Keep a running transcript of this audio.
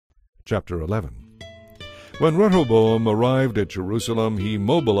chapter 11. When Rehoboam arrived at Jerusalem, he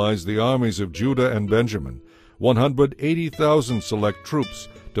mobilized the armies of Judah and Benjamin, 180,000 select troops,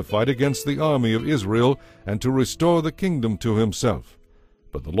 to fight against the army of Israel and to restore the kingdom to himself.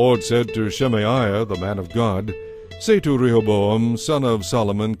 But the Lord said to Shemaiah, the man of God, "Say to Rehoboam, son of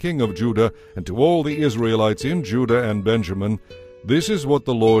Solomon, king of Judah, and to all the Israelites in Judah and Benjamin, this is what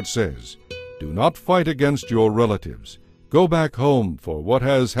the Lord says. Do not fight against your relatives. Go back home, for what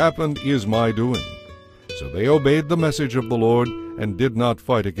has happened is my doing." So they obeyed the message of the Lord and did not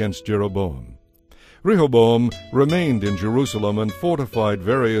fight against Jeroboam. Rehoboam remained in Jerusalem and fortified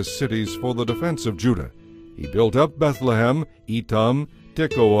various cities for the defense of Judah. He built up Bethlehem, Etam,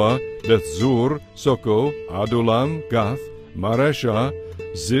 Tekoa, Bethzur, Soko, Adulam, Gath, Maresha,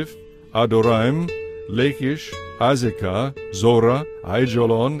 Ziph, Adoraim, Lachish, Azekah, Zorah,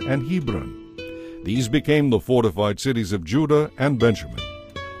 Aijalon, and Hebron. These became the fortified cities of Judah and Benjamin.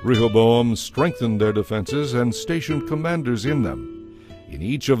 Rehoboam strengthened their defenses and stationed commanders in them. In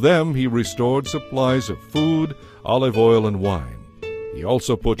each of them he restored supplies of food, olive oil, and wine. He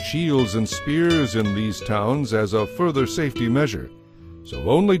also put shields and spears in these towns as a further safety measure. So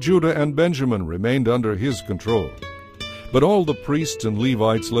only Judah and Benjamin remained under his control. But all the priests and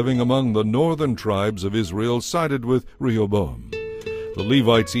Levites living among the northern tribes of Israel sided with Rehoboam. The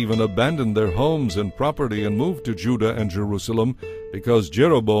Levites even abandoned their homes and property and moved to Judah and Jerusalem because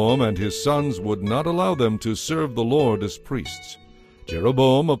Jeroboam and his sons would not allow them to serve the Lord as priests.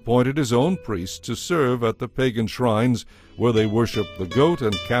 Jeroboam appointed his own priests to serve at the pagan shrines where they worshipped the goat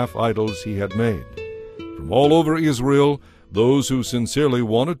and calf idols he had made. From all over Israel, those who sincerely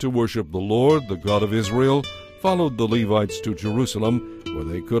wanted to worship the Lord, the God of Israel, followed the Levites to Jerusalem, where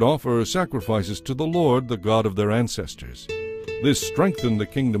they could offer sacrifices to the Lord, the God of their ancestors. This strengthened the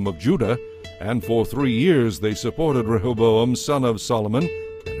kingdom of Judah, and for 3 years they supported Rehoboam, son of Solomon,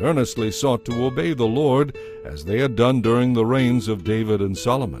 and earnestly sought to obey the Lord, as they had done during the reigns of David and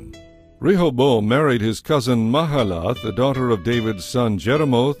Solomon. Rehoboam married his cousin Mahalath, the daughter of David's son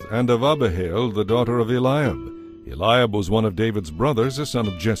Jeremoth, and of Abihail, the daughter of Eliab. Eliab was one of David's brothers, a son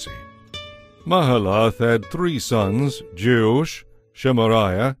of Jesse. Mahalath had 3 sons, Jeush,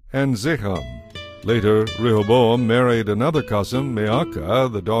 Shemariah, and Zecham. Later, Rehoboam married another cousin,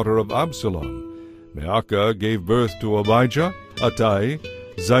 Maacah, the daughter of Absalom. Maacah gave birth to Abijah, Attai,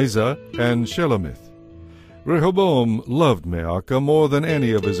 Ziza, and Shelomith. Rehoboam loved Maacah more than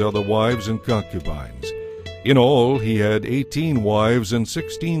any of his other wives and concubines. In all, he had 18 wives and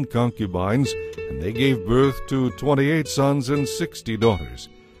 16 concubines, and they gave birth to 28 sons and 60 daughters.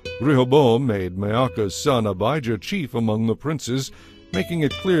 Rehoboam made Maacah's son Abijah chief among the princes, making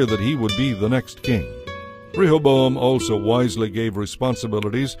it clear that he would be the next king. Rehoboam also wisely gave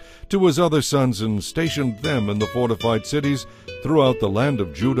responsibilities to his other sons and stationed them in the fortified cities throughout the land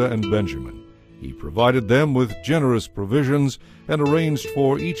of Judah and Benjamin. He provided them with generous provisions and arranged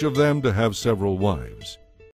for each of them to have several wives.